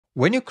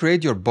When you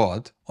create your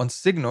bot, on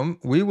SIGNUM,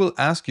 we will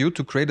ask you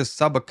to create a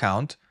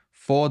sub-account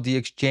for the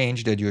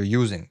exchange that you're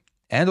using.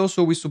 And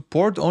also we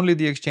support only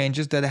the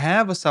exchanges that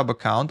have a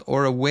sub-account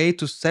or a way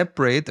to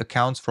separate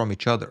accounts from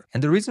each other.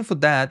 And the reason for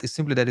that is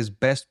simply that it's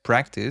best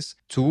practice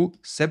to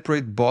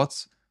separate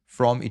bots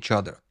from each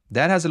other.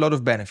 That has a lot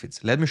of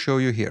benefits. Let me show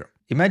you here.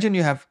 Imagine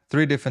you have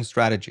 3 different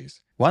strategies.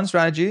 One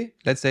strategy,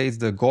 let's say it's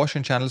the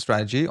Gaussian channel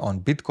strategy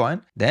on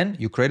Bitcoin. Then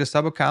you create a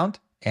sub-account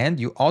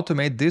and you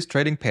automate this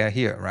trading pair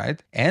here,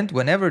 right? And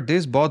whenever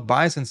this bot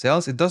buys and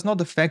sells, it does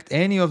not affect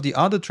any of the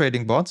other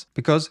trading bots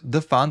because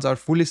the funds are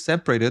fully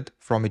separated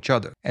from each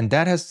other. And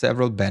that has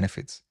several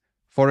benefits.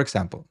 For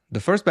example, the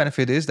first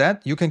benefit is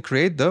that you can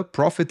create the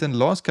profit and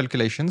loss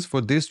calculations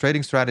for this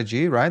trading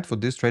strategy, right? For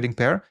this trading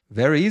pair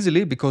very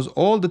easily because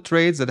all the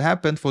trades that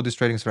happened for this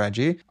trading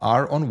strategy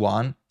are on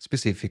one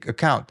specific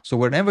account. So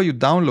whenever you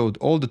download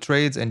all the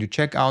trades and you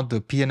check out the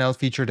P&L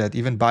feature that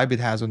even Bybit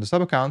has on the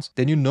sub-accounts,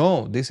 then you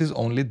know this is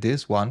only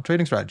this one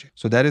trading strategy.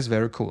 So that is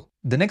very cool.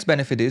 The next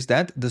benefit is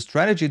that the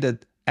strategy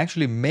that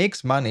actually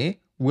makes money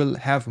will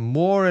have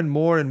more and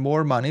more and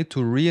more money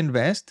to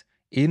reinvest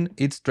in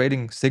its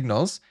trading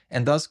signals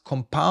and thus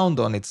compound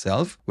on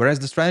itself, whereas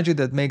the strategy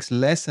that makes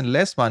less and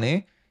less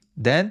money,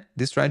 then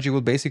this strategy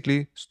will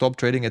basically stop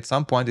trading at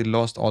some point. It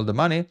lost all the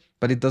money,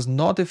 but it does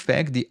not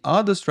affect the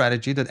other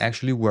strategy that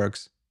actually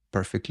works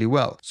perfectly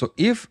well. So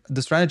if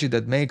the strategy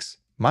that makes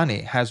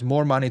money has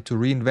more money to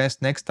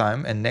reinvest next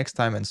time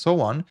and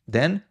so on,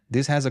 then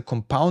this has a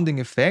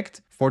compounding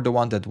effect for the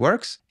one that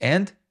works,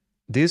 and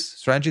this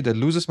strategy that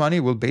loses money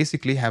will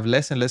basically have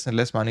less and less and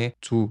less money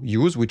to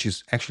use, which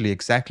is actually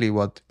exactly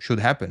what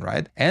should happen,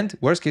 right? And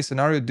worst case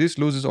scenario, this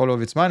loses all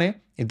of its money.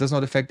 It does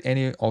not affect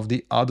any of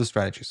the other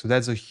strategies. So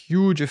that's a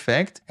huge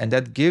effect, and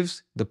that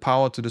gives the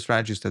power to the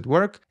strategies that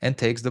work and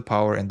takes the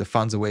power and the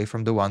funds away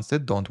from the ones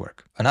that don't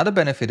work. Another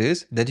benefit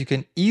is that you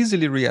can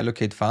easily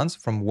reallocate funds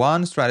from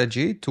one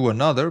strategy to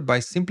another by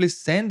simply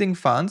sending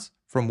funds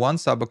from one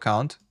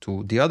sub-account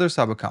to the other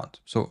sub-account.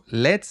 So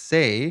let's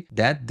say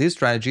that this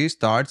strategy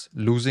starts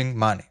losing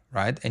money,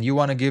 right? And you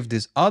want to give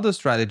this other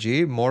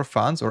strategy more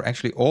funds, or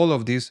actually all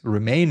of these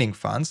remaining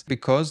funds,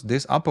 because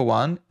this upper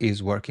one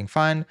is working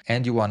fine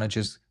and you want to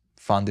just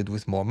fund it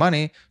with more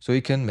money so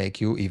it can make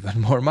you even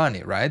more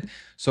money, right?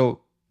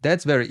 So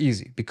that's very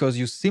easy because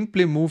you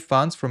simply move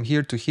funds from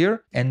here to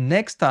here, and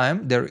next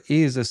time there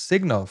is a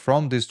signal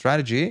from this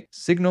strategy,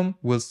 SIGNUM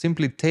will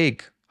simply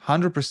take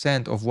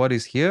 100% of what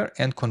is here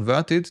and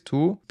convert it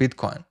to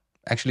Bitcoin.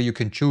 Actually, you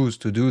can choose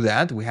to do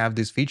that. We have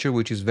this feature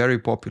which is very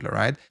popular,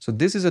 right? So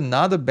this is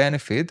another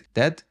benefit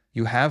that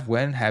you have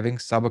when having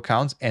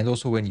sub-accounts and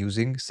also when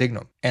using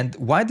SIGNUM. And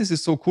why this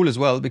is so cool as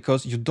well,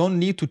 because you don't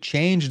need to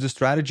change the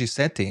strategy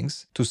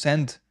settings to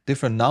send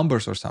different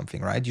numbers or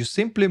something, right? You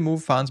simply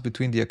move funds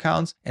between the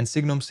accounts and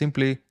SIGNUM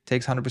simply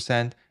takes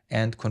 100%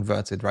 and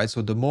converts it, right?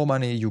 So the more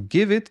money you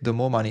give it, the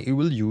more money it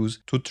will use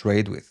to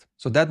trade with.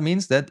 So that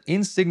means that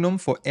in SIGNUM,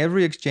 for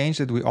every exchange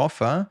that we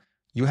offer,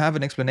 you have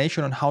an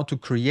explanation on how to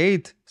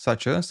create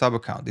such a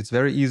sub-account. It's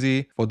very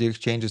easy for the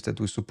exchanges that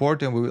we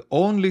support, and we will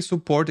only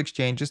support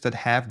exchanges that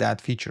have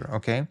that feature,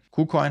 okay?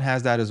 KuCoin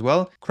has that as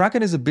well.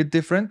 Kraken is a bit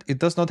different. It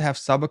does not have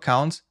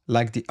sub-accounts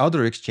like the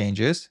other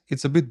exchanges.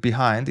 It's a bit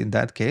behind in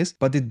that case,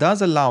 but it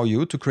does allow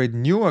you to create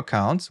new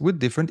accounts with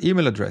different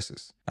email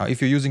addresses. Now,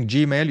 if you're using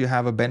Gmail, you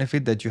have a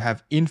benefit that you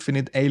have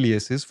infinite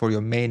aliases for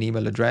your main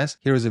email address.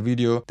 Here is a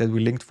video that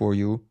we linked for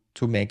you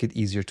to make it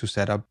easier to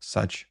set up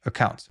such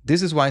accounts.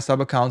 This is why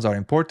sub-accounts are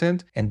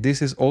important, and this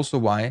is also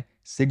why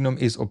SIGNUM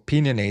is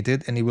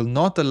opinionated, and it will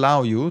not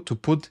allow you to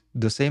put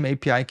the same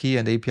API key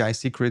and API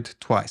secret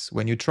twice.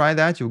 When you try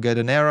that, you'll get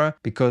an error,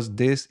 because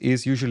this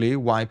is usually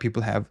why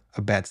people have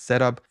a bad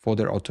setup for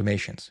their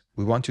automations.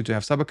 We want you to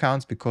have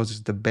sub-accounts because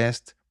it's the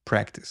best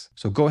practice.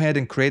 So go ahead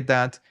and create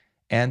that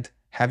and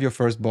have your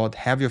first bot,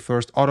 have your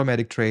first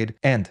automatic trade,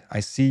 and I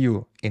see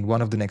you in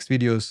one of the next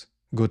videos.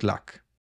 Good luck.